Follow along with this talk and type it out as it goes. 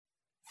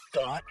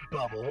Thought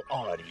Bubble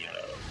Audio.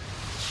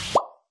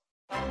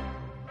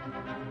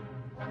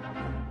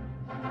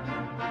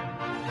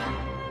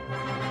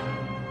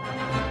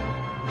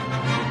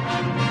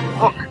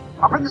 Look,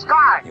 up in the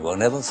sky! You will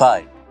never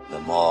find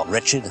the more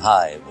wretched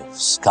hive of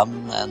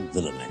scum and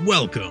villainy.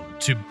 Welcome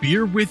to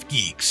Beer with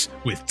Geeks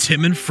with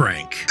Tim and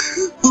Frank.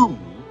 Who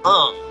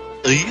are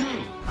you?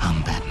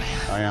 I'm Batman.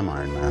 I am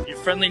Iron Man. Your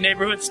friendly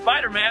neighborhood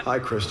Spider-Man. Hi,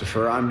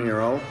 Christopher. I'm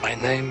Nero. My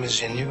name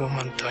is Inigo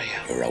Montoya.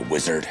 You're a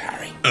wizard,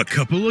 Harry. A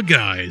couple of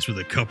guys with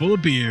a couple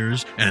of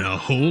beers and a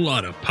whole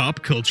lot of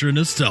pop culture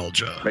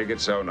nostalgia. Make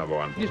it so, number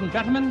one. Ladies and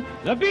gentlemen,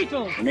 the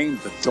Beatles. Name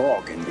the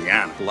dog,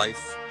 Indiana.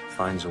 Life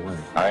finds a way.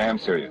 I am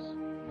serious.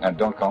 And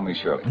don't call me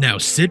Shirley. Now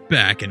sit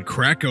back and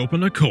crack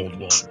open a cold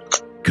one,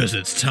 because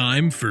it's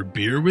time for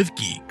Beer with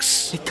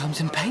Geeks. It comes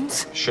in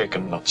paints?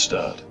 Shaken, not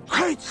stirred.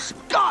 Great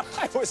Scott!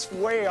 I was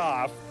way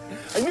off.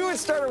 I knew it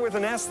started with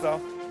an S,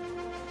 though.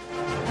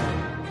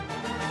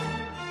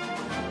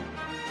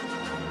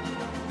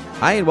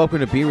 Hi, and welcome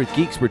to Beer with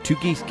Geeks, where two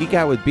geeks geek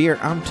out with beer.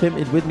 I'm Tim,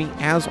 and with me,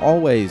 as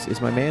always,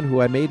 is my man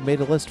who I made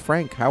a list,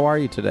 Frank. How are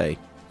you today?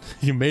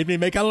 You made me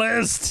make a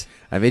list.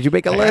 I made you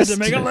make a list.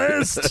 I had to make a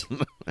list.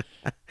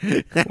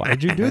 Why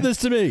did you do this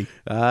to me?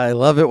 I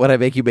love it when I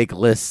make you make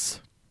lists.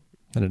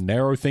 And to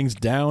narrow things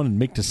down and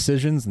make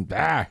decisions and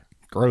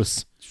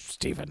gross.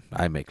 Steven,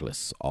 I make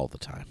lists all the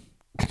time.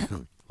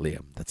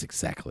 Liam, that's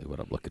exactly what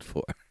I'm looking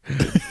for.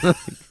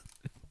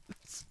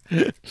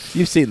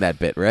 You've seen that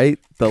bit, right?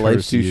 The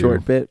Life's Too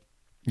Short bit?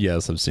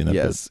 Yes, I've seen that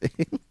bit.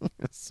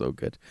 It's so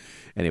good.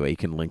 Anyway, you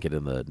can link it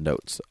in the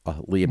notes.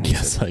 Liam Neeson.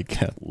 Yes, I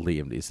can.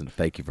 Liam Neeson,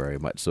 thank you very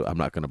much. So I'm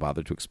not going to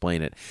bother to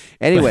explain it.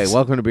 Anyway, Thanks.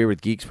 Welcome to Beer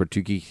with Geeks, where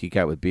two geeks geek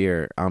out with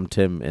beer. I'm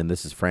Tim, and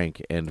this is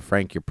Frank. And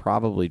Frank, you're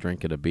probably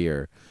drinking a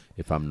beer,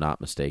 if I'm not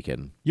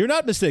mistaken. You're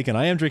not mistaken.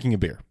 I am drinking a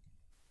beer.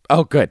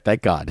 Oh, good.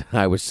 Thank God.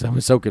 I was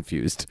so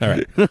confused. All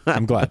right.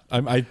 I'm glad.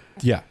 I'm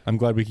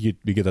glad we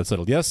get that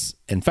settled. Yes.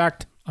 In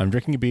fact, I'm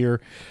drinking a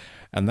beer,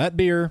 and that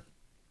beer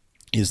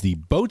is the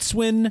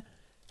Boatswain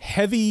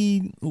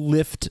Heavy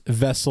Lift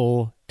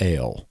Vessel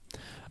Ale.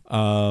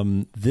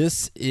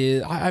 This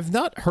is, I've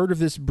not heard of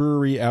this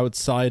brewery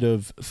outside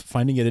of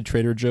finding it at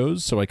Trader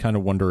Joe's, so I kind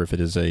of wonder if it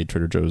is a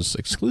Trader Joe's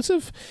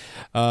exclusive.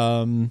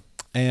 It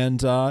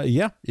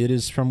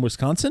is from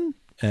Wisconsin.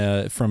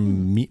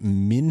 From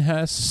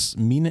Minas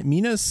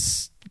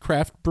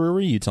Craft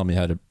Brewery. You tell me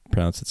how to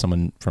pronounce it.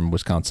 Someone from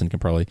Wisconsin can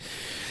probably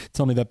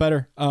tell me that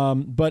better.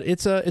 But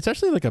it's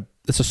actually like a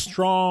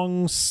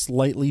strong,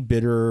 slightly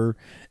bitter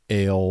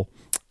ale.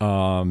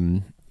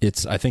 I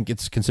think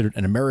it's considered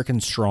an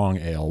American strong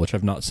ale, which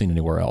I've not seen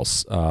anywhere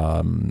else,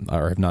 or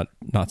have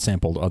not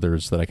sampled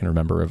others that I can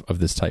remember of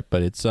this type.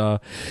 But it's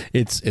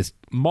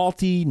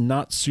malty,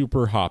 not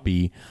super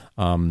hoppy,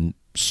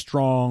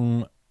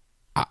 strong.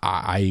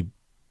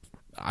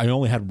 I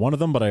only had one of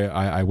them, but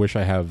I wish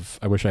I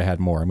had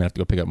more. I'm gonna have to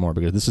go pick up more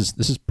because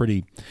this is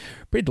pretty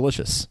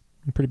delicious.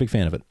 I'm a pretty big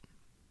fan of it.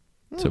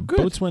 So good.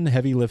 Boatswain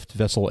Heavy Lift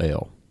Vessel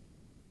Ale.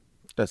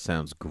 That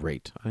sounds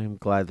great. I am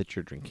glad that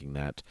you're drinking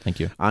that. Thank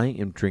you. I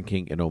am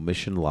drinking an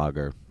Omission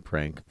lager,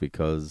 Frank,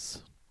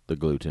 because the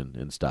gluten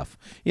and stuff.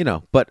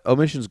 But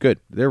Omission's good.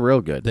 They're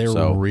real good.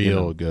 They're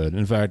real good.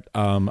 In fact,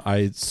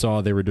 I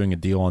saw they were doing a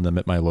deal on them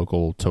at my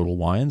local Total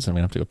Wines. I'm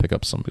going to have to go pick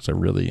up some because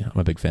I'm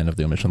a big fan of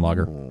the Omission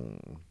lager.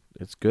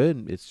 It's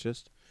good. It's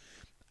just,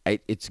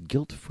 it's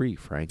guilt-free,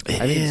 Frank.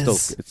 It I think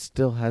is. it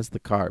still has the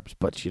carbs,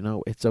 but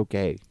it's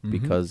okay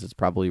because it's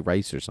probably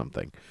rice or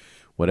something.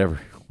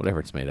 Whatever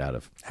it's made out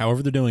of.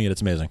 However they're doing it,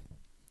 it's amazing.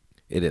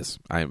 It is.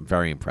 I am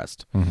very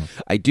impressed. Mm-hmm.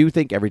 I do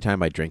think every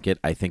time I drink it,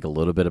 I think a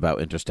little bit about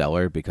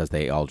Interstellar because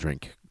they all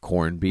drink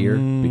corn beer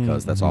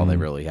because that's all they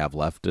really have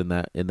left in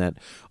that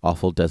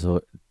awful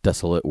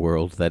desolate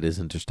world that is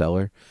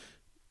Interstellar.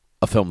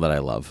 A film that I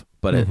love,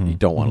 but you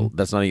don't want to.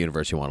 That's not a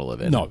universe you want to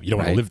live in. No, you don't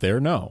want to live there.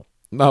 No.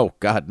 No,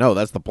 God, no.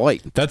 That's the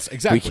point. That's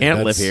exactly. We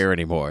can't live here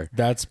anymore.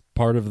 That's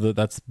part of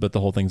but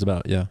the whole thing's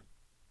about. Yeah.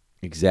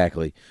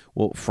 Exactly.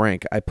 Well,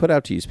 Frank, I put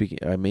out to you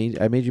I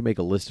made you make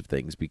a list of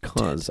things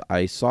because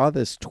I saw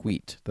this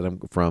tweet that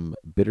I'm from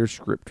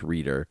Bitterscript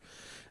Reader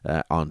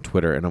on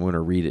Twitter, and I'm going to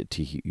read it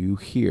to you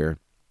here.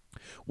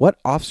 What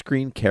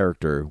off-screen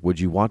character would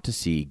you want to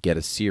see get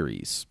a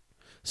series?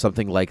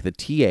 Something like the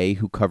TA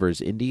who covers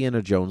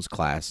Indiana Jones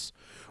class,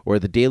 or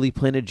the Daily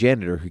Planet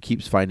janitor who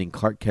keeps finding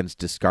Clark Kent's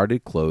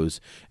discarded clothes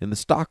in the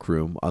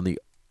stockroom on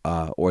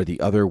or the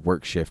other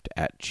work shift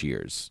at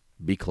Cheers.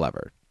 Be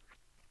clever.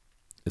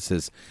 It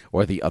says,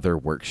 or the other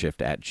work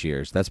shift at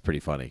Cheers. That's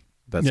pretty funny.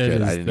 That's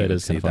good. I didn't even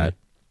see that.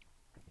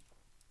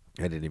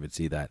 I didn't even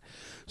see that.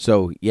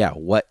 So, yeah,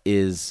 what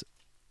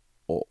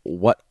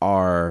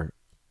are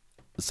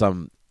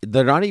some,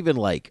 they're not even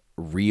like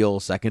real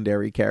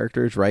secondary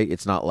characters, right?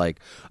 It's not like,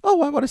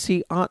 oh, I want to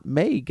see Aunt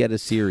May get a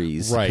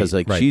series. Right. Because,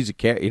 she's a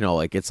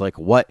character, it's like,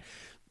 what,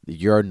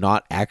 you're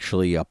not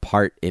actually a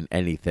part in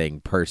anything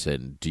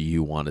person do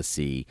you want to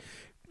see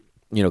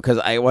you know, because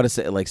I want to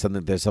say like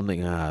something. There's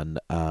something on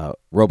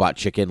Robot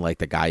Chicken, like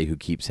the guy who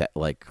keeps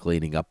like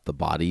cleaning up the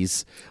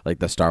bodies, like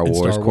the Star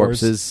Wars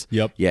corpses.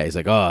 Yep. Yeah, he's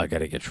like, oh, I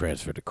gotta get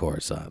transferred to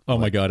Coruscant. Oh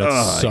my God,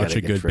 it's such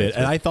a good bit.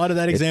 And I thought of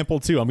that example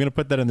too. I'm going to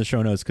put that in the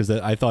show notes because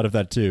I thought of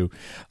that too.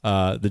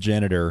 The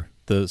janitor,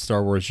 the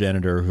Star Wars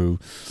janitor who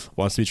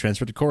wants to be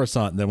transferred to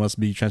Coruscant, and then wants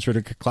to be transferred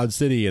to Cloud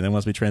City, and then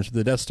wants to be transferred to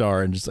the Death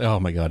Star, and just oh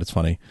my God, it's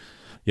funny.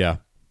 Yeah,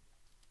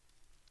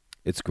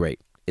 it's great.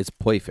 It's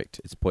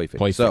perfect. It's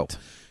perfect. So,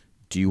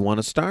 do you want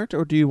to start,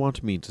 or do you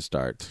want me to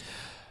start?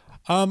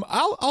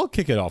 I'll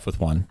kick it off with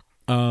one.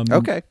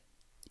 Okay.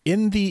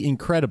 In The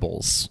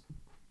Incredibles,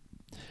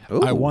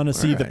 Ooh, I want to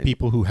see the right.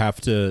 people who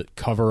have to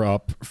cover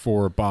up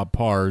for Bob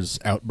Parr's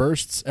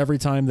outbursts every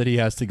time that he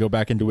has to go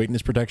back into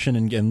witness protection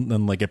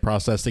and like get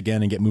processed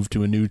again and get moved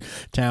to a new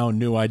town,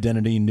 new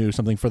identity, new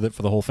something for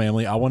the whole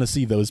family. I want to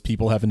see those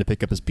people having to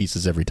pick up his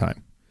pieces every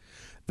time.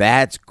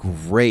 That's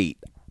great.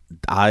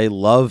 I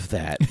love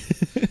that.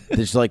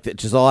 There's like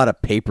just a lot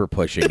of paper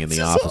pushing in the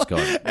office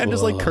going, and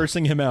just like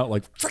cursing him out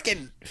like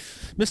freaking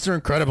Mr.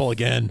 Incredible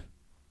again.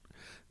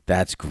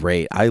 That's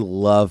great. I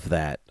love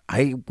that.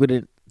 I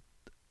wouldn't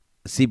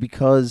see,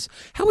 because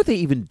how would they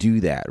even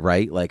do that,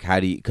 right? Like, how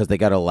do you, because they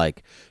got to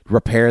like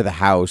repair the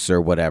house or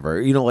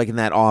whatever, you know, like in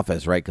that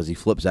office, right? Because he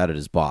flips out at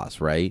his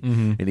boss, right?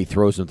 Mm-hmm. And he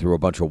throws him through a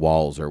bunch of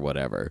walls or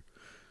whatever,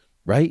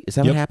 right? Is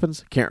that what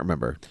happens? Can't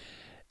remember.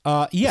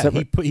 Yeah,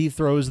 he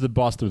throws the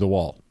boss through the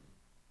wall.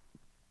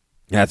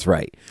 That's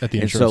right. At the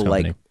and insurance so,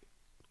 company. like,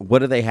 what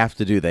do they have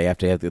to do? They have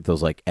to have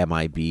those like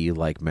MIB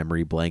like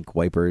memory blank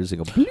wipers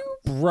and go bloop,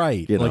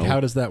 right. you Like, know?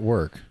 how does that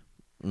work?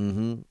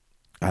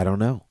 I don't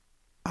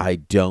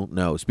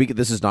know. Speaking,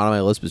 this is not on my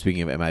list, but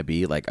speaking of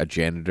MIB, like a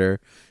janitor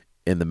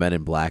in the Men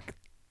in Black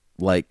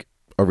like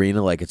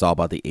arena, like it's all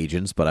about the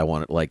agents, but I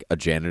want like a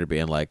janitor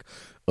being like,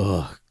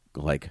 ugh,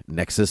 like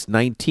Nexus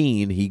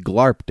 19, he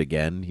glarped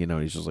again. You know,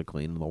 he's just like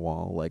cleaning the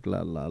wall, like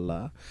la la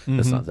la.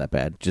 That's not that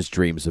bad. Just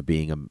dreams of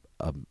being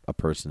a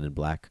person in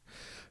black.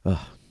 Ugh,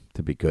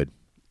 to be good.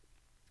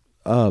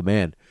 Oh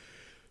man,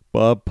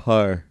 Bob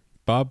Parr.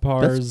 Bob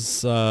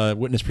Parr's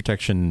witness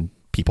protection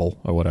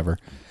people or whatever.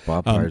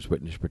 Bob Parr's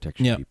witness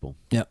protection people.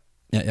 Yeah.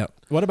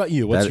 What about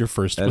you? What's your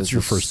first? What's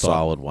your first thought?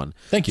 Solid one?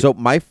 Thank you. So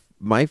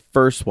my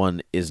first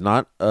one is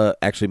not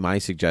actually my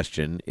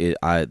suggestion.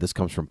 This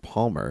comes from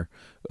Palmer,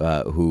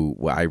 who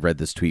I read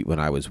this tweet when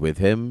I was with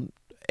him,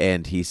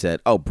 and he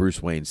said, "Oh,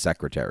 Bruce Wayne's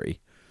secretary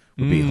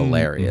would be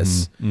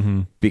hilarious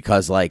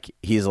because like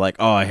he's like,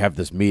 oh, I have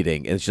this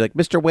meeting, and she's like,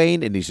 Mr.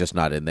 Wayne, and he's just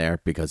not in there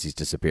because he's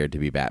disappeared to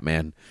be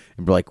Batman,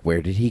 and we're like,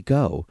 where did he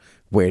go?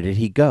 Where did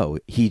he go?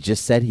 He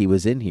just said he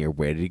was in here.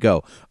 Where did he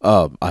go?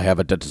 I have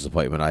a dentist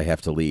appointment. I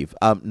have to leave.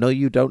 No,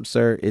 you don't,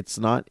 sir. It's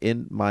not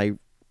in my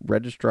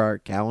registrar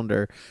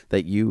calendar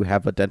that you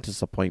have a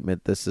dentist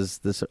appointment.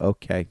 This.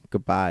 Okay,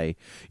 goodbye.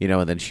 You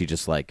know, and then she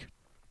just like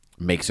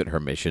makes it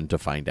her mission to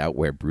find out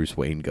where Bruce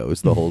Wayne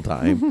goes the whole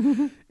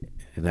time.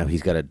 And now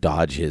he's got to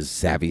dodge his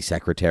savvy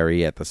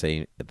secretary at the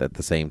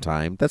same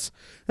time. That's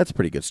a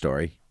pretty good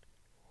story.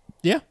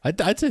 Yeah,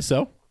 I'd say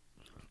so.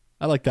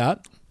 I like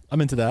that. I'm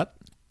into that.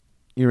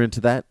 You're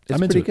into that? It's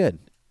I'm into pretty it. good.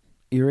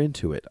 You're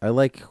into it. I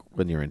like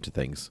when you're into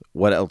things.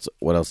 What else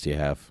do you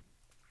have?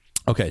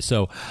 Okay,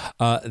 so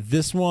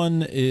this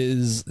one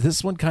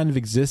kind of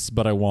exists,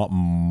 but I want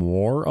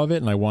more of it,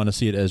 and I want to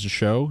see it as a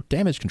show.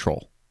 Damage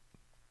Control.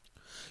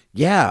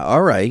 Yeah,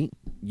 all right.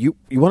 You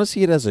want to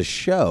see it as a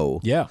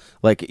show? Yeah.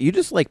 Like you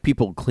just like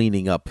people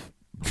cleaning up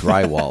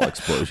drywall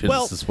explosions.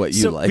 Well, is what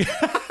you like.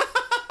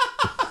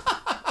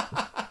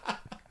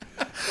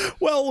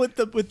 Well, with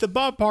the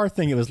Bob Parr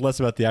thing, it was less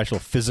about the actual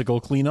physical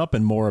cleanup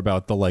and more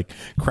about the like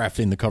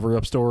crafting the cover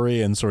up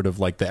story and sort of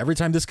like the every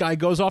time this guy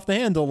goes off the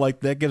handle, like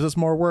that gives us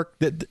more work.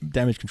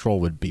 Damage Control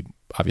would be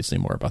obviously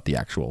more about the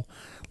actual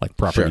like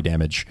property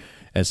damage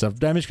and stuff.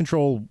 Damage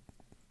Control,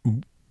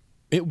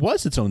 it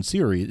was its own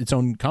series, its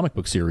own comic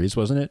book series,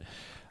 wasn't it?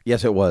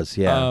 Yes, it was.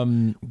 Yeah.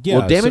 Yeah.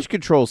 Well, Damage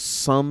Control,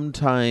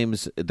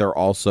 sometimes they're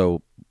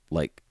also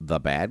like the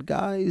bad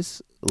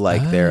guys.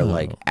 Like they're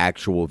like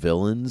actual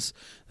villains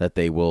that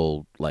they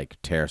will like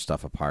tear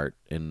stuff apart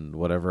and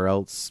whatever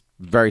else.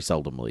 Very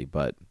seldomly,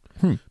 but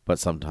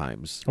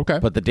sometimes. Okay.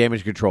 But the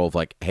Damage Control of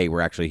like, hey,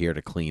 we're actually here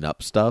to clean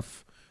up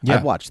stuff. Yeah.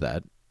 I'd watch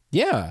that.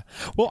 Yeah.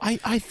 Well,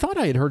 I thought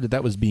I had heard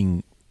that was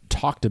being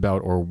talked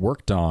about or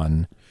worked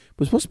on. It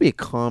was supposed to be a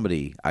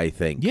comedy, I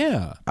think.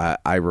 Yeah.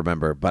 I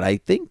remember, but I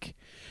think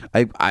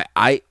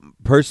I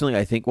personally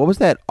I think what was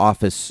that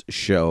Office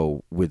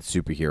show with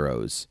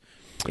superheroes?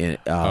 The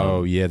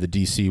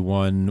DC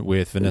one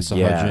with Vanessa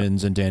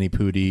Hudgens and Danny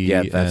Pudi.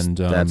 Yeah,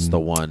 that's the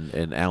one.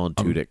 And Alan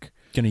Tudyk.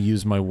 Gonna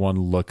use my one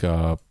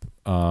lookup.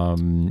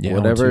 Alan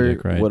whatever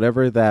Tudyk, right?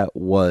 whatever that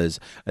was.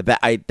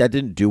 That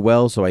didn't do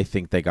well, so I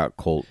think they got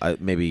cold.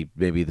 Maybe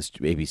the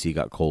ABC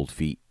got cold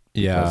feet.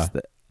 Yeah,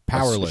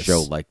 Powerless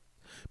show like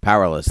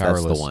Powerless.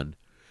 That's the one.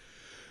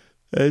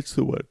 That's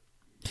the one.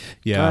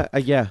 Yeah,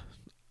 yeah.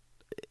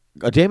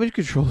 A Damage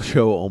Control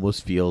show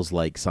almost feels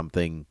like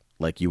something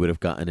like you would have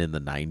gotten in the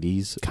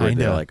 90s. Kinda.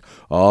 They're like,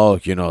 oh,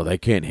 they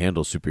can't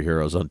handle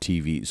superheroes on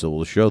TV, so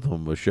we'll show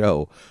them a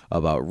show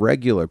about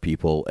regular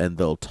people, and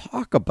they'll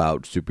talk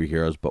about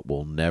superheroes, but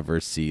we'll never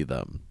see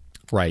them.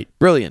 Right.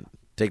 Brilliant.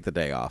 Take the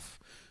day off.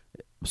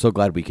 I'm so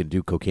glad we can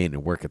do cocaine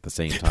and work at the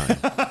same time.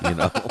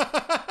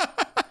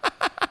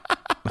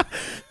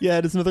 Yeah,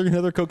 it's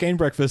another cocaine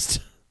breakfast.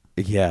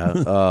 Yeah.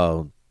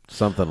 Oh,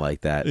 something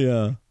like that.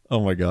 Yeah. Oh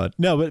my God.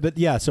 No, but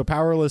yeah. So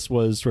Powerless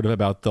was sort of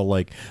about the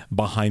like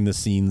behind the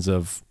scenes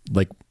of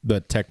like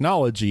the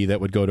technology that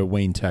would go to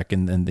Wayne Tech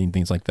and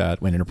things like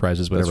that, Wayne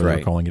Enterprises, whatever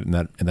they're calling it in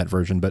that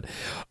version. But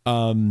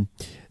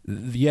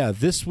yeah,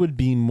 this would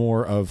be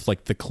more of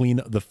like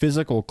the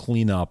physical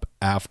cleanup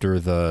after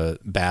the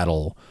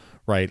battle.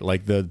 Right,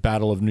 like the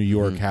Battle of New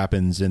York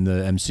happens in the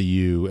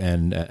MCU,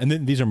 and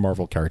then these are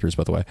Marvel characters,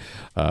 by the way,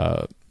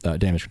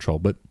 Damage Control.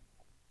 But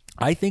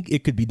I think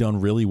it could be done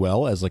really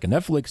well as like a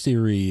Netflix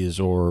series,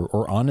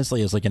 or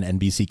honestly as like an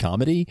NBC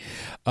comedy.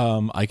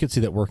 I could see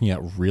that working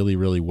out really,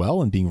 really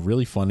well and being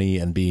really funny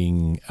and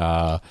being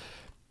a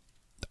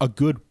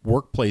good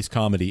workplace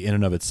comedy in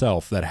and of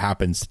itself that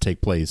happens to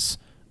take place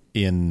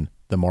in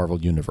the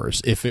Marvel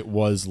universe. If it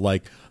was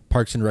like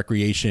Parks and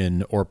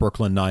Recreation or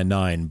Brooklyn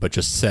Nine-Nine, but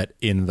just set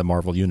in the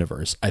Marvel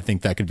universe, I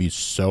think that could be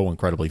so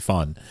incredibly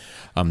fun.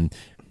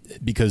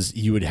 Because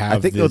you would have, I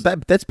think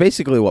that's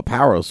basically what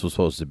Powerless was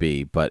supposed to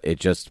be, but it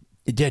just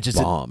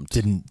bombed.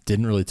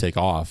 Didn't really take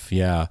off.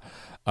 Yeah,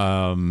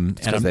 because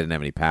they didn't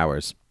have any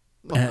powers.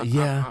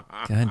 Yeah,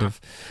 kind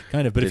of.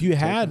 But if you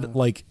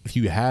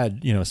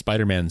had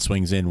Spider-Man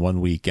swings in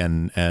one week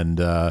and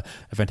a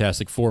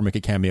Fantastic Four make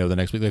a cameo the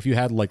next week. If you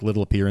had like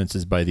little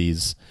appearances by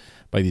these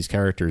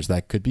characters,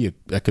 that could be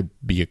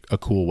a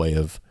cool way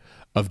of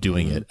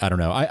doing it. I don't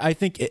know. I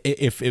think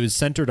if it was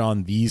centered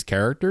on these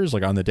characters,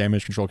 like on the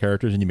Damage Control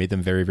characters, and you made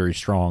them very, very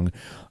strong,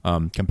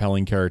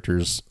 compelling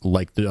characters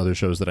like the other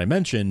shows that I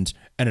mentioned,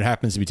 and it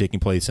happens to be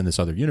taking place in this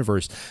other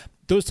universe,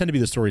 those tend to be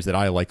the stories that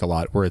I like a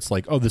lot, where it's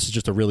like, oh, this is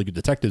just a really good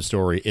detective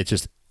story. It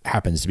just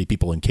happens to be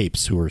people in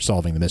capes who are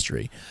solving the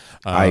mystery.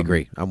 I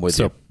agree. I'm with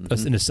you.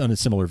 So in a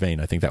similar vein,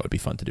 I think that would be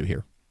fun to do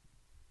here.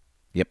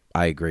 Yep,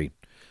 I agree.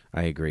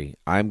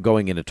 I'm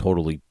going in a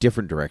totally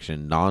different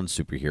direction,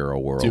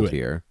 non-superhero world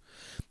here.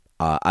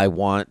 I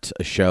want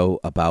a show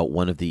about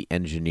one of the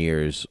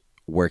engineers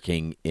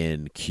working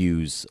in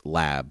Q's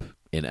lab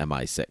in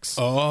MI6.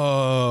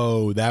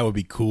 Oh, that would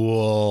be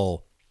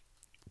cool.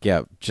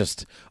 Yeah,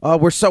 just,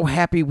 we're so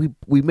happy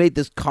we made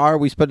this car.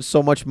 We spent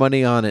so much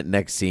money on it.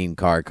 Next scene,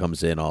 car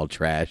comes in all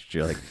trashed.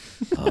 You're like,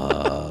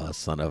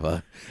 son of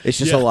a... It's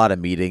just a lot of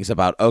meetings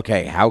about,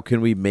 okay, how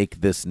can we make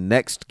this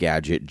next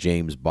gadget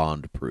James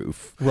Bond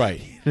proof?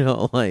 Right.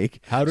 Like...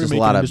 How do we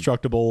make an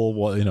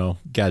indestructible,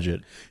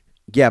 gadget?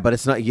 Yeah, but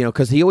it's not,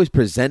 because he always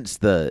presents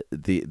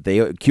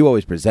Q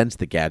always presents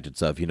the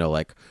gadgets of,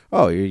 like,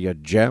 oh, your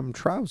gem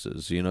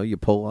trousers, you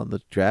pull on the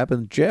tab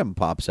and gem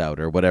pops out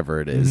or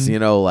whatever it is,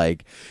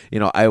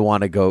 I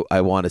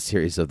want a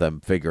series of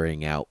them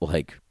figuring out,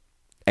 like,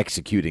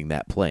 executing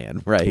that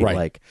plan, right?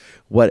 Like,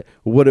 what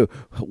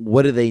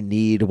do they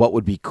need? What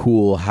would be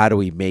cool? How do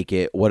we make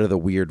it? What are the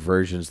weird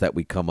versions that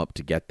we come up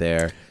to get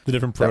there? The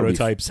different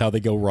prototypes, how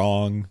they go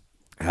wrong.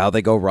 How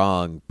they go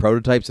wrong.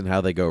 Prototypes and how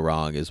they go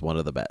wrong is one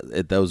of the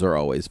best. Those are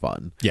always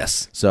fun.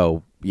 Yes.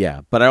 So,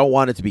 yeah. But I don't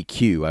want it to be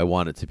Q. I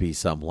want it to be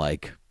some,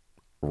 like,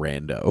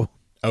 rando.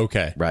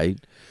 Okay. Right?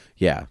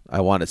 Yeah.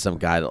 I wanted some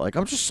guy that, like,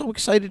 I'm just so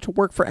excited to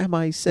work for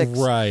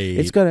MI6. Right.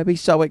 It's going to be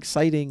so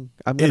exciting.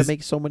 I'm going to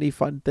make so many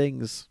fun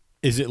things.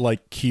 Is it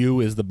like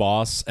Q is the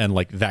boss and,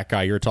 like, that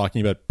guy you're talking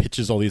about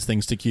pitches all these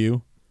things to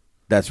Q?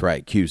 That's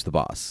right. Q's the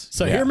boss.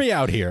 So hear me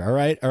out here. All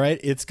right.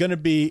 It's gonna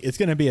be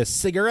a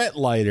cigarette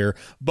lighter,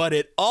 but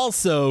it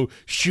also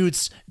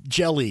shoots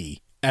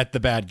jelly at the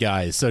bad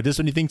guys. So just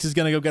when he thinks he's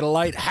gonna go get a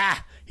light,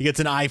 he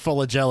gets an eye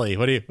full of jelly.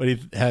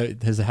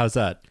 How's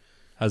that?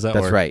 How's that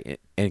work? That's right.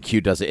 And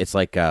Q does it. It's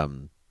like I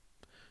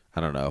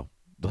don't know,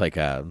 like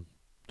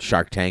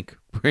Shark Tank,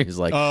 where he's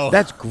like,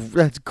 that's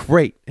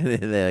great, and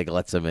then they like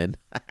lets him in.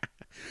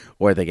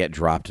 Or they get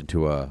dropped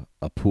into a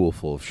pool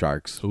full of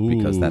sharks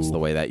because that's the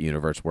way that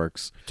universe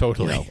works.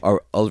 Totally. A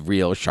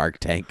real Shark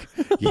Tank.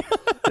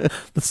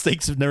 The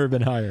stakes have never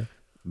been higher.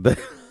 That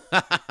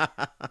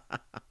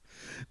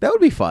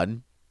would be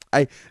fun.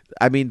 I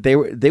mean, they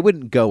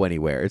wouldn't go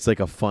anywhere. It's like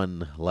a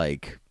fun,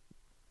 like,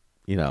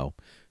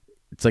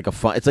 it's like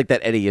that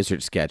Eddie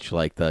Izzard sketch,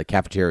 like the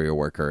cafeteria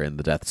worker in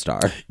the Death Star.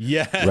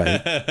 Yeah.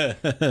 Right?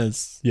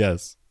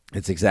 Yes.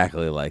 It's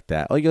exactly like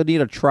that. Oh, you'll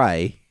need a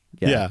tray.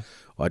 Yeah.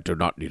 I do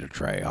not need a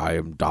tray. I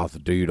am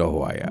Darth. Do you know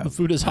who I am? The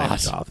food is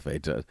hot. Darth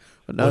Vader.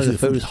 No, the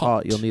food is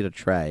hot. You'll need a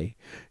tray.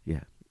 Yeah.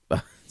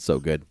 So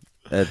good.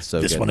 That's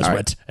so this good. One is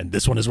wet, and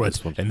this one is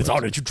wet. And it's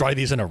hard to try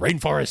these in a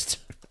rainforest.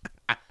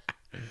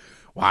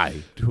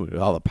 Why? With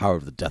all the power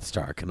of the Death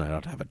Star, can I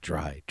not have a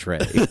dry tray?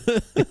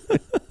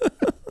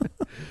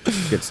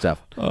 Good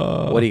stuff.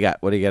 What do you got?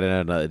 Do you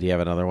have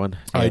another one?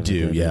 I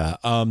do, yeah.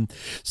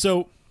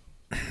 So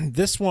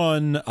this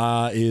one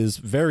is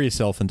very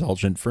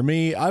self-indulgent for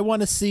me. I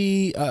want to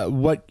see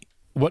what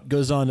what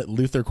goes on at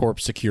Luthor Corp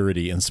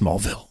Security in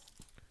Smallville.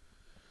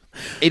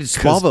 In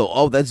Smallville.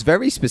 Oh, that's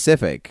very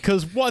specific.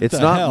 Because what it's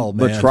the not hell,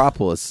 man?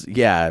 Metropolis.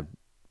 Yeah.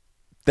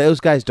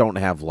 Those guys don't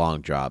have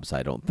long jobs,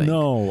 I don't think.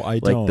 No, I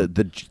don't. Like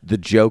the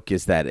joke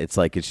is that it's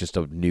just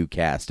a new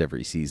cast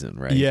every season,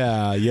 right?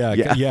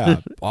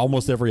 Yeah.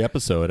 Almost every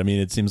episode. I mean,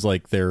 it seems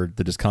like they're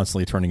just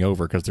constantly turning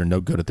over because they're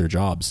no good at their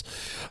jobs.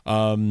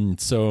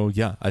 So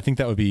yeah, I think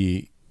that would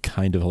be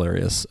kind of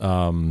hilarious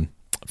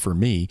for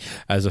me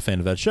as a fan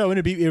of that show, and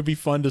it'd be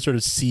fun to sort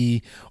of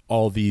see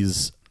all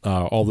these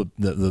all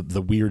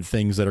the weird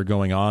things that are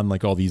going on,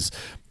 like all these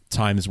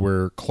times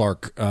where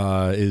Clark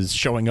is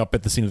showing up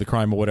at the scene of the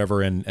crime or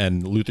whatever, and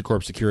Luthor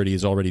Corp Security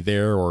is already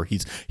there, or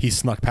he's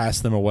snuck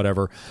past them or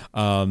whatever.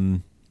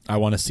 I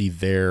want to see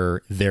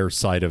their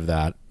side of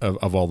that,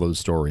 of all those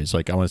stories.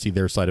 Like, I want to see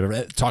their side of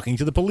it, talking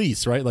to the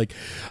police, right? Like,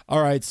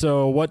 all right,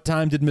 so what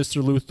time did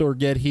Mr. Luthor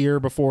get here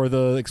before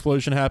the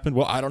explosion happened?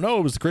 Well, I don't know.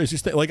 It was the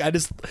craziest thing. Like, I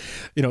just,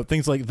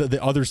 things like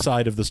the other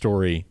side of the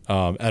story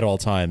at all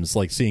times,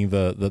 like seeing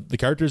the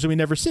characters that we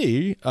never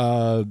see,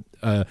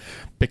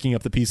 picking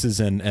up the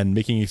pieces and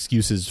making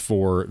excuses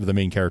for the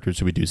main characters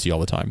who we do see all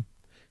the time.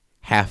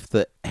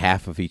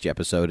 Half of each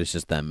episode is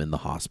just them in the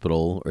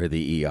hospital or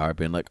the ER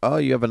being like, "Oh,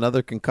 you have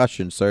another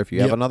concussion, sir. If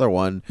you have another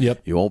one,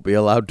 you won't be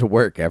allowed to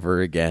work ever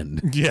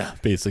again." Yeah,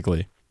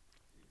 basically.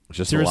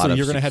 Just seriously,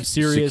 you're going to have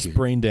serious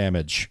brain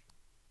damage.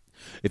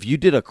 If you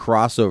did a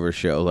crossover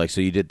show,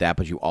 so you did that,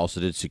 but you also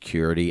did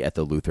security at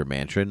the Luthor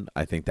Mansion,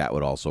 I think that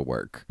would also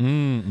work.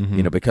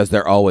 Mm-hmm. Because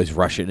they're always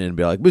rushing in and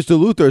be like, "Mr.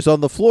 Luthor's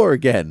on the floor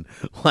again."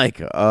 Like,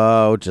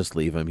 oh, just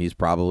leave him. He's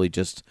probably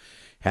just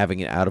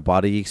having an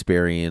out-of-body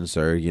experience,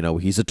 or,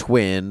 he's a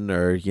twin,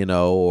 or,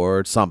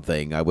 or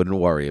something. I wouldn't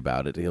worry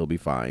about it. He'll be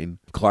fine.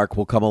 Clark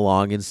will come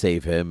along and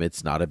save him.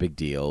 It's not a big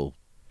deal.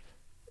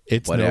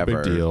 It's no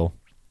big deal.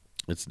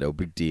 It's no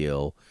big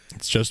deal.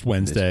 It's just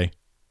Wednesday.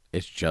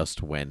 It's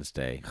just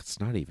Wednesday. It's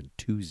not even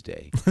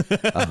Tuesday.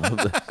 It's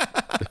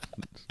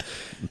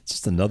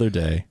just another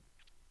day.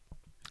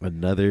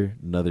 Another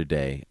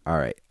day. All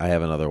right, I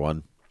have another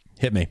one.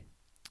 Hit me.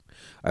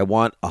 I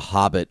want a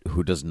hobbit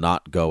who does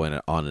not go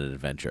on an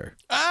adventure.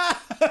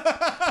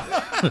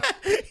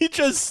 He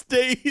just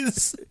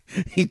stays.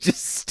 He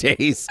just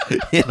stays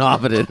in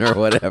Hobbiton or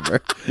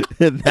whatever.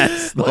 And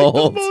that's the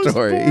whole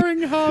story.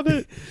 Boring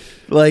Hobbit.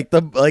 You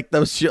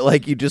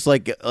just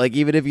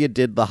even if you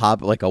did the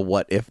Hobbit, like a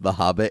what if the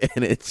Hobbit,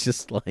 and it's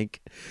just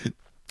like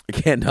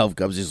Gandalf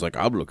comes, he's like,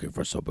 "I'm looking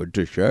for someone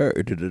to share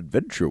an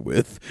adventure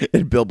with,"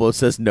 and Bilbo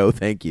says, "No,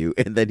 thank you,"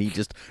 and then he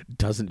just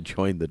doesn't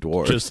join the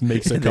dwarves. Just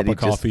makes a cup of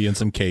coffee and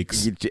some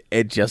cakes.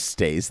 It just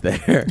stays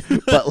there.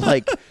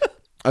 But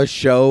a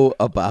show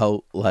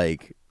about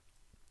like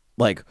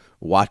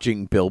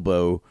watching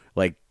Bilbo,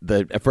 like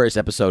the first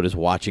episode is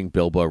watching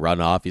Bilbo run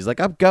off. He's like,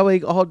 "I'm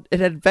going on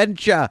an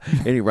adventure,"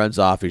 and he runs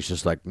off. He's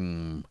just like,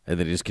 and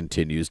then he just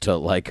continues to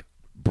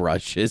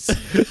brush his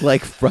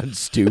front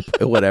stoop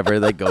or whatever,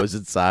 that goes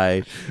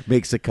inside,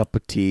 makes a cup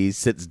of tea,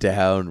 sits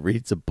down,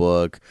 reads a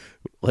book,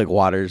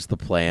 waters the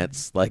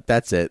plants.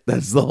 That's it.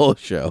 That's the whole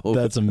show.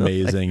 That's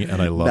amazing,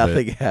 and I love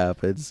nothing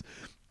happens.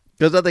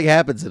 Because nothing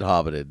happens in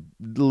Hobbiton.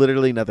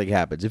 Literally nothing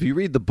happens. If you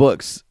read the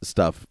books,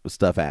 stuff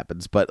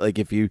happens. But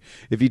if you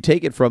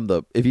take it from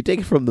the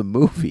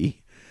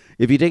movie,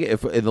 if you take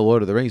it in the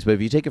Lord of the Rings, but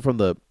if you take it from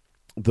the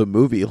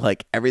movie,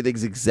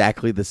 everything's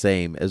exactly the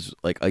same as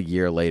a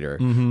year later,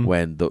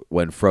 when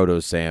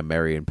Frodo, Sam,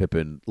 Merry, and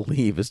Pippin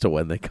leave as to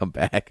when they come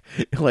back.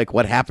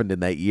 What happened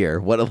in that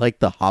year? What are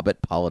the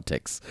Hobbit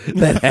politics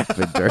that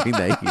happened during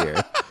that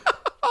year?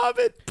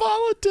 Hobbit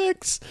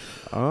politics.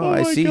 Oh,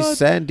 I see God.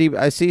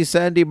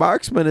 Sandy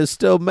Marksman is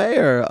still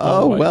mayor.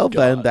 Oh well,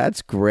 God. Then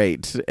that's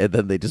great. And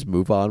then they just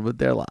move on with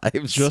their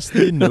lives. Just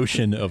the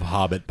notion of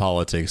Hobbit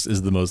politics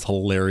is the most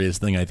hilarious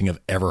thing I think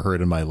I've ever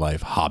heard in my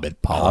life.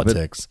 Hobbit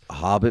politics.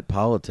 Hobbit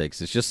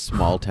politics. It's just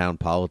small town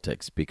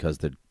politics because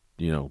they're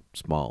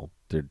small.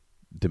 They're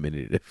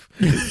diminutive.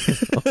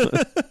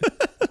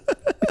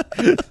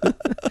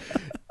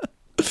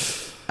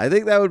 I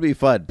think that would be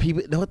fun.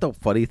 People, know what the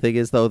funny thing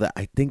is, though, that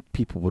I think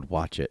people would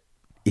watch it.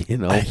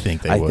 I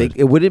think they would. I think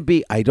it wouldn't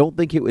be. I don't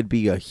think it would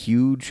be a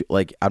huge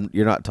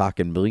you're not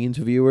talking millions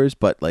of viewers,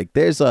 but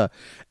there's a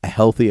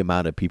healthy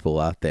amount of people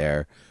out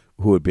there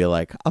who would be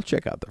like, "I'll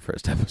check out the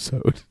first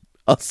episode.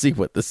 I'll see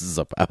what this is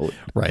about."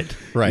 Right.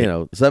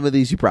 Some of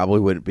these you probably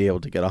wouldn't be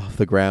able to get off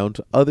the ground.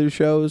 Other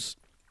shows,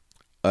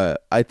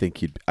 I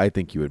think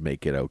you would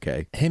make it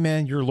okay. Hey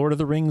man, your Lord of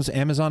the Rings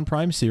Amazon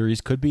Prime series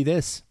could be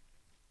this.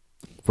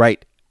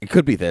 Right. It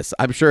could be this.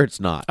 I'm sure it's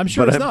not. I'm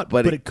sure it's not,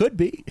 but it could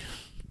be.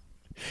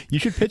 You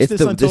should pitch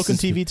this on Token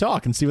TV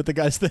Talk and see what the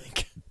guys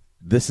think.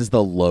 This is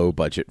the low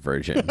budget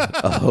version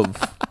of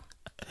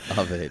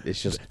it.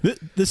 It's just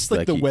this is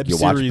the web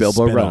series. You watch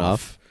Bilbo run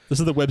off. This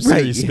is the web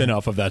series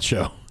spin-off of that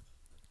show.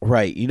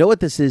 Right. You know what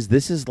this is?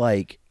 This is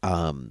Thor's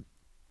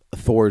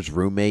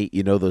roommate.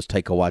 Those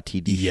Taika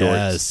Waititi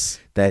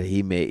shorts that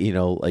he made.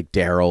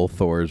 Daryl,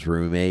 Thor's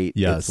roommate.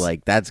 Yes.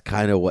 It's that's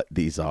kind of what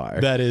these are.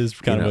 That is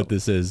kind of what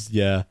this is.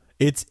 Yeah.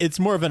 It's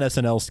more of an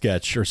SNL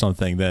sketch or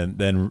something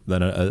than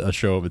a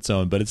show of its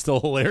own, but it's still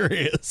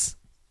hilarious.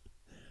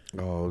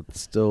 Oh,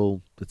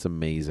 it's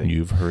amazing.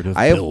 You've heard of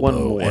I have Bilbo one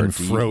more. and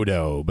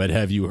Frodo, but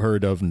have you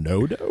heard of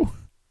Nodo?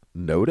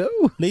 Nodo?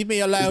 Leave me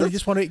alone. I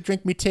just want to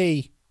drink me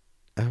tea.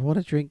 I want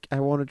to drink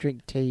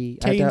tea.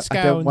 Tea and I don't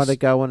scones. want to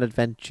go on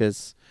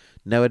adventures.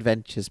 No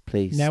adventures,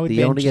 please. No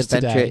the only adventures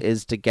adventure today.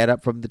 is to get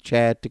up from the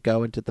chair, to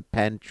go into the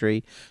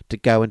pantry, to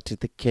go into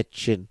the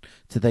kitchen,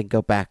 to then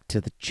go back to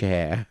the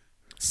chair.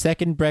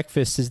 Second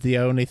breakfast is the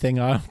only thing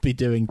I'll be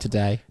doing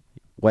today.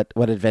 What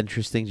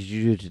adventurous thing did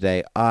you do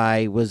today?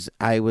 I was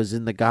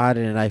in the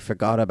garden and I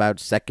forgot about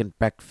second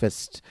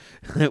breakfast.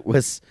 It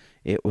was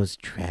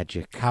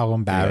tragic. How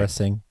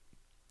embarrassing.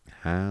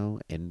 How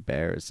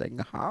embarrassing.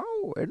 How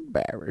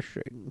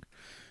embarrassing.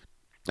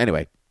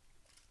 Anyway,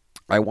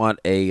 I want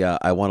a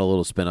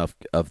little spin-off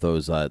of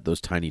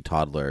those tiny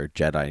toddler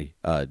Jedi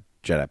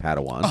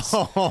Padawans.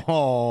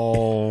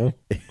 Oh.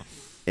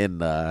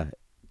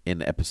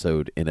 in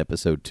episode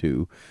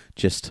 2,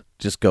 just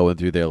going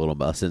through their little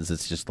lessons.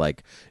 It's just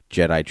like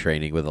Jedi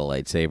training with a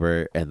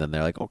lightsaber, and then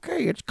they're like,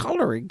 "Okay, it's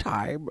coloring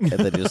time," and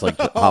then just like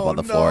hop on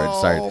the floor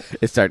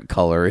and start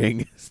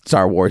coloring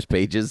Star Wars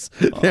pages.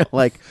 They're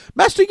like,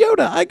 "Master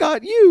Yoda, I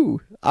got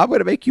you. I'm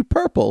gonna make you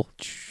purple."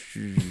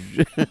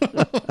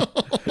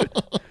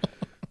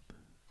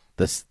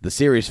 The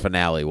series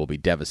finale will be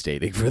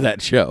devastating for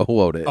that show,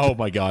 won't it? Oh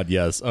my God,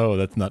 yes. Oh,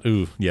 that's not.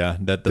 Ooh, yeah,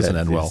 that doesn't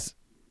end well.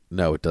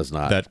 No, it does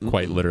not. That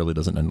quite literally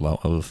doesn't end well.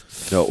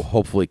 No,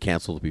 hopefully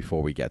canceled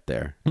before we get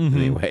there. Mm-hmm.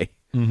 Anyway,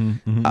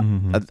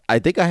 I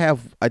think I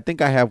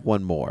have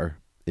one more.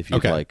 If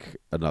you'd like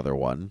another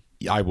one,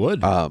 I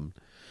would.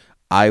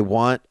 I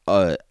want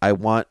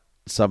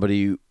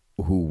somebody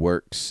who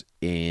works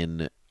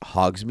in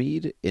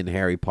Hogsmeade in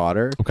Harry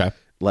Potter. Okay.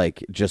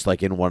 Like, just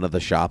like in one of the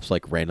shops,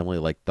 like randomly,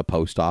 like the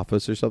post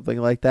office or something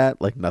like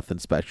that. Like nothing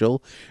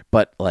special,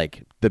 but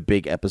like the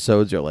big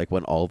episodes are like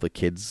when all the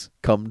kids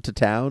come to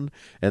town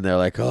and they're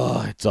like,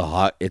 "Oh, it's a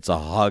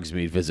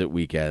Hogsmeade visit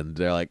weekend."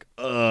 They're like,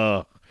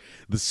 "Ugh,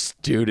 the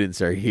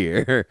students are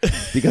here,"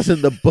 because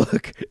in the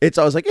book it's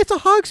always like, "It's a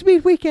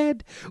Hogsmeade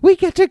weekend. We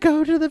get to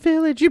go to the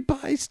village and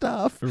buy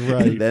stuff."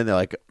 Right. And then they're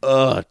like,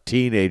 "Ugh,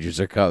 teenagers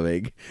are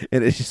coming,"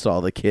 and it's just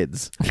all the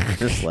kids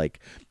just like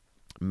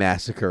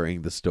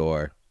massacring the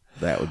store.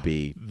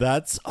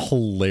 That's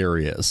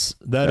hilarious.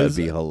 That would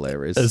be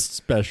hilarious.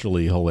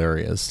 Especially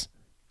hilarious.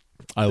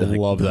 I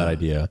love that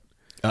idea.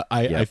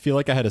 I feel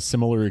like I had a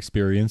similar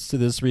experience to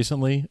this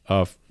recently.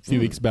 A few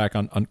weeks back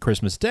on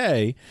Christmas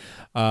Day,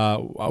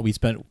 we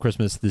spent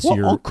Christmas this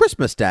year. On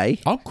Christmas Day?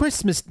 On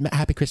Christmas.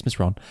 Happy Christmas,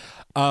 Ron.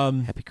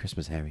 Happy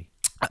Christmas, Harry.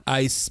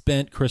 I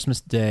spent Christmas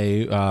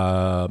Day,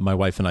 my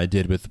wife and I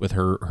did with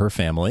her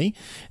family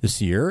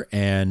this year,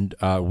 and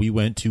we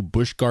went to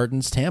Busch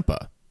Gardens,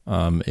 Tampa,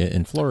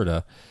 in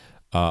Florida,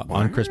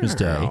 on Christmas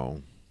Day.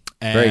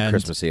 And very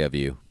Christmassy of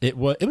you. It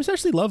was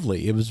actually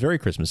lovely. It was very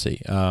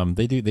Christmassy.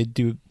 They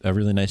do a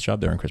really nice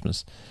job there on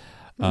Christmas.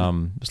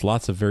 There's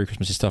lots of very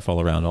Christmassy stuff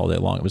all around all day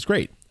long. It was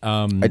great.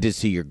 I did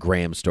see your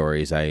Graham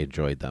stories. I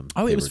enjoyed them.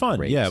 Oh, it was fun.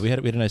 Great. Yeah, we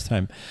had a nice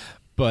time.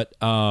 But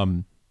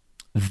I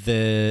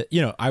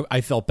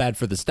felt bad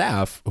for the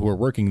staff who were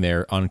working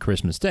there on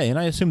Christmas Day, and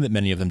I assume that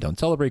many of them don't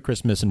celebrate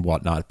Christmas and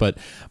whatnot. But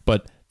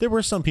there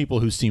were some people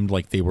who seemed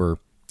like they were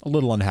a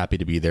little unhappy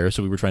to be there,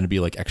 so we were trying to be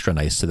like extra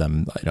nice to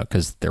them,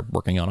 because they're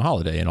working on a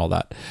holiday and all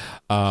that,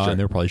 and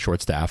they're probably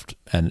short staffed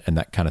and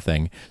that kind of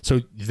thing.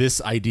 So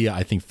this idea,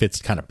 I think,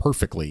 fits kind of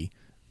perfectly,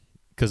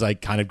 because I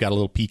kind of got a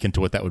little peek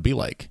into what that would be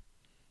like.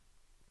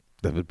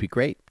 That would be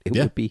great. It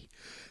would be.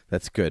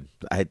 That's good.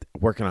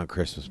 Working on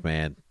Christmas,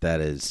 man.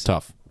 That is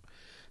tough.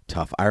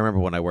 I remember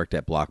when I worked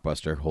at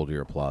Blockbuster. Hold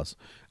your applause.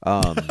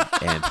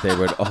 And they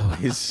would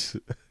always.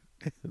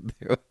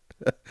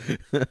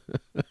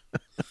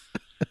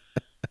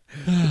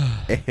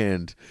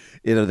 And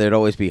there'd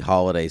always be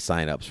holiday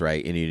signups,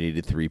 right? And you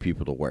needed 3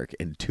 people to work,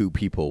 and 2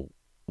 people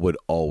would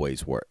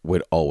always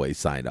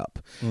sign up.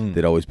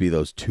 There'd always be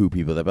those 2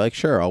 people that'd be like,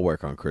 "Sure, I'll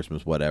work on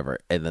Christmas, whatever."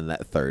 And then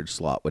that third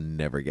slot would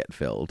never get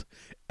filled,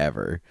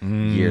 ever.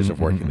 Years of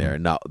working there,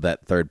 and not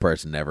that third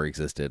person never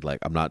existed. Like,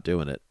 I'm not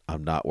doing it.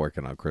 I'm not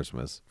working on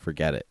Christmas.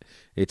 Forget it.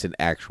 It's an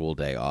actual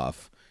day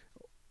off.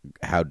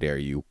 How dare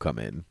you come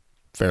in?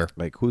 Fair.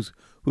 Like, who's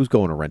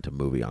going to rent a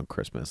movie on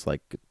Christmas?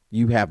 Like,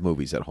 you have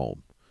movies at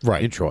home.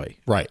 Right. Enjoy.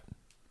 Right.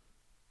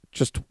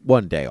 Just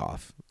one day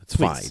off. It's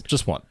fine.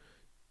 Just one.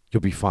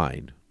 You'll be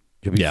fine.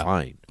 You'll be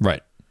fine.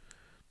 Right.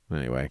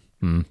 Anyway,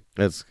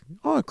 it's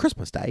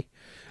Christmas Day.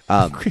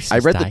 Christmas I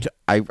read Day.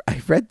 I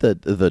read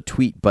the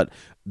tweet, but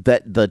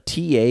that the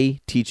TA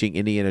teaching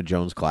Indiana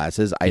Jones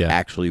classes, I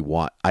actually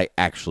want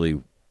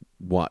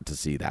to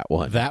see that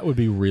one. That would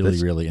be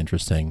really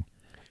interesting.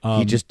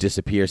 He just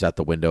disappears out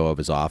the window of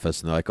his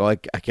office, and they're like, "Oh,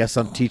 I guess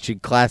I'm teaching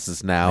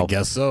classes now." I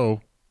guess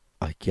so.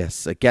 I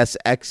guess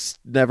X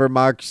never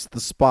marks the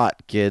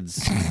spot,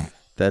 kids.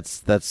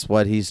 That's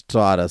what he's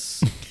taught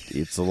us.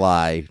 It's a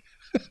lie,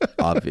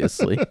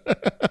 obviously.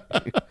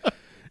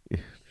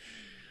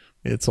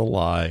 It's a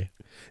lie.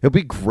 It'd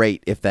be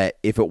great if it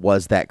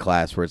was that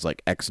class where it's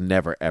like X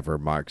never ever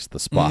marks the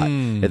spot,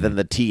 and then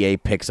the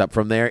TA picks up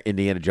from there.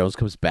 Indiana Jones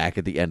comes back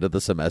at the end of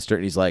the semester,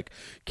 and he's like,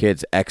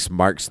 "Kids, X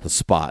marks the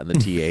spot," and the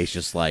TA's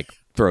just like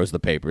throws the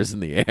papers in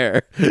the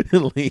air.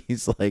 And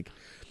he's like,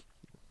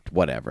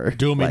 "Whatever,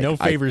 Doing me no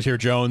favors here,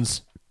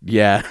 Jones."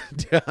 Yeah.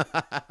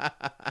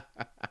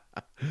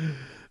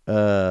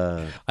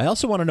 I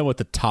also want to know what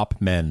the top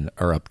men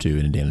are up to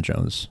in Indiana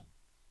Jones.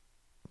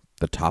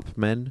 The top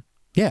men?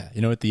 Yeah,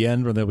 at the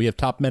end when we have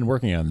top men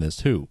working on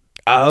this. Who?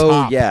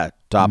 Oh, yeah.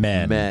 Top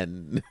men.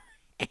 men.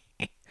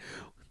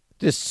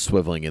 Just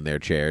swiveling in their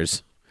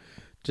chairs.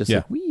 Just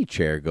like, wee,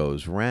 chair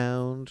goes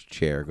round,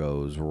 chair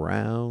goes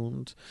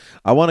round.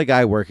 I want a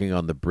guy working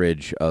on the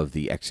bridge of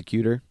the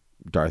Executor,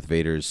 Darth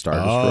Vader's Star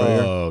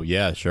Destroyer. Oh,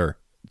 yeah, sure.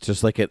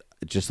 Just like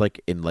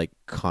in like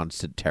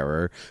constant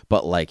terror,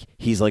 but like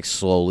he's like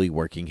slowly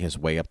working his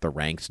way up the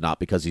ranks, not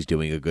because he's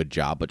doing a good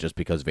job, but just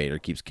because Vader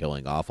keeps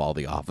killing off all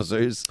the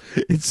officers.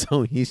 And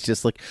so he's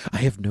just like, I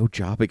have no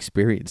job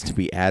experience to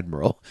be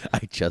admiral.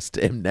 I just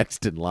am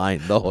next in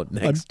line.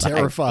 I'm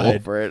terrified.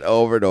 Over and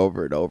over and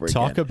over and over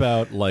Talk again.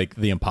 about like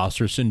the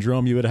imposter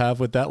syndrome you would have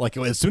with that. Like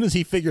as soon as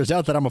he figures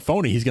out that I'm a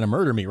phony, he's going to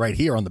murder me right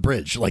here on the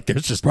bridge. Like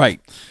there's just right.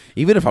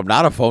 Even if I'm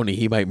not a phony,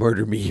 he might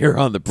murder me here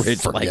on the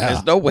bridge.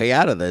 There's no way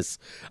out of this.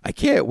 I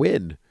can't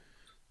win.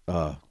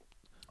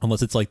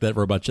 Unless it's like that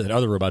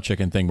other Robot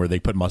Chicken thing where they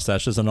put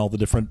mustaches on all the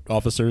different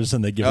officers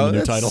and they give them a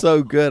new title.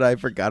 So good. I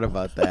forgot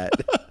about that.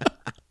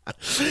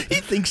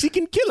 He thinks he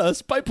can kill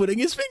us by putting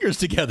his fingers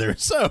together.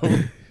 So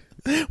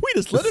we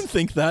just let him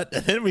think that,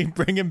 and then we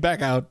bring him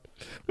back out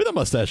with a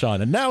mustache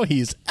on, and now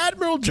he's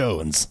Admiral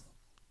Jones.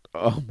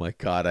 Oh my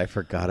God, I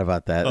forgot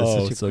about that.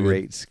 It's such a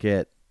great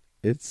skit.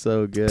 It's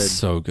so good.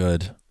 So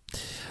good.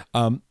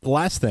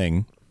 Last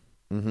thing,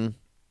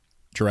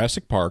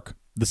 Jurassic Park.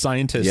 The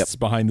scientists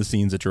behind the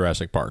scenes at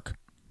Jurassic Park.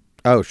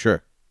 Oh,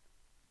 sure.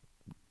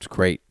 It's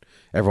great.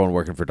 Everyone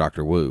working for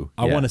Dr. Wu.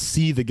 I want to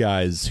see the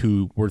guys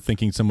who were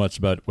thinking so much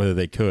about whether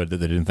they could that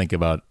they didn't think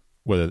about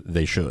whether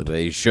they should.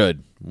 They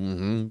should.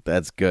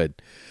 That's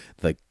good.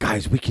 The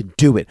guys, we can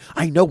do it.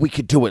 I know we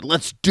can do it.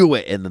 Let's do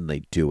it. And then they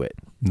do it.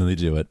 And then they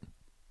do it.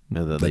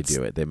 And then they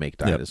do it. They make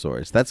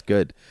dinosaurs. That's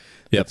good.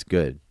 That's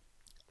good.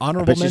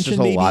 Honorable mention,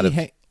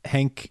 maybe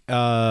Hank.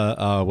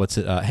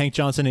 Hank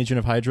Johnson, Agent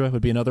of Hydra,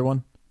 would be another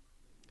one.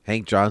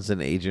 Hank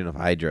Johnson, Agent of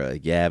Hydra.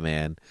 Yeah,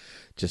 man.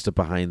 Just a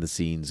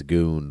behind-the-scenes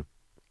goon.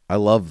 I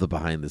love the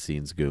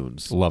behind-the-scenes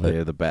goons. Love it.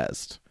 They're the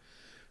best.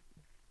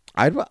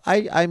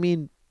 I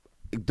mean,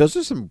 those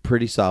are some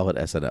pretty solid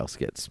SNL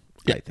skits,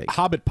 I think.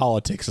 Hobbit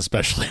Politics,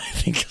 especially, I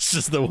think is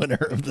just the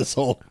winner of this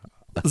whole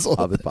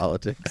Hobbit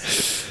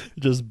Politics.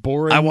 Just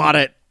boring. I want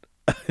it.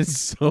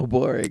 It's so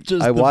boring.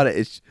 I want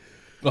it.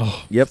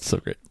 Yep. So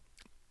great.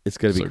 It's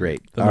going to be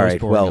great. All right.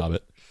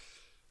 Hobbit.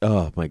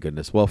 Oh, my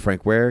goodness. Well,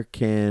 Frank, where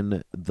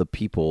can the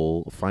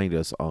people find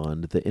us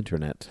on the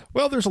internet?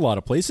 Well, there's a lot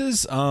of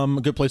places. A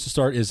good place to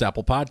start is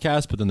Apple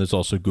Podcasts, but then there's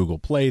also Google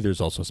Play. There's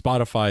also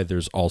Spotify.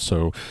 There's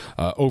also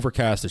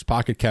Overcast. There's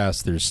Pocket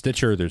Cast. There's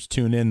Stitcher. There's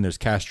TuneIn. There's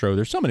Castro.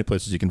 There's so many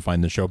places you can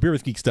find the show.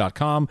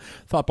 BeerWithGeeks.com,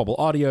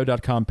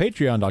 ThoughtBubbleAudio.com,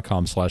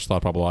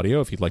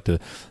 Patreon.com/ThoughtBubbleAudio. If you'd like to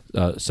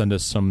send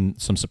us some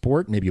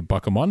support, maybe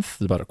 $1 a month,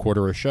 about a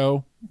quarter a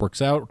show.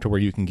 Works out to where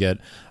you can get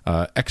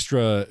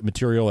extra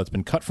material that's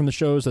been cut from the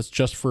shows. That's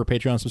just for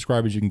Patreon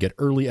subscribers. You can get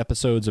early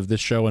episodes of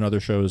this show and other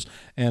shows.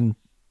 And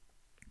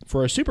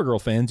for our Supergirl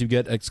fans, you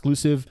get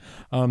exclusive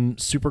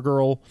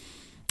Supergirl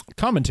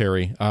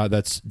commentary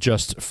that's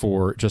just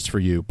for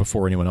you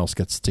before anyone else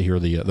gets to hear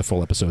the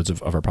full episodes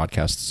of our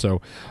podcast.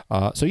 So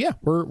yeah,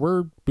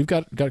 we've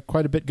got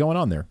quite a bit going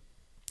on there.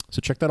 So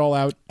check that all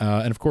out.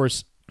 And of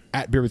course,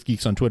 at Beer with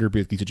Geeks on Twitter,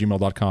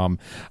 beerwithgeeks@gmail.com,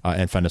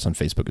 and find us on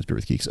Facebook as Beer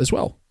with Geeks as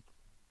well.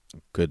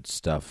 Good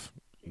stuff.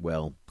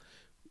 Well,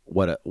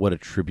 what a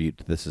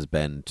tribute this has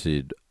been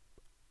to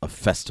a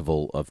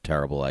festival of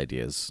terrible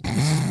ideas.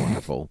 This is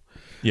wonderful.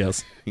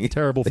 Yes.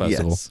 Terrible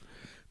festival. Yes.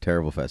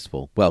 Terrible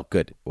festival. Well,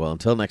 good. Well,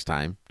 until next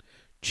time,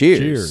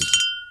 cheers.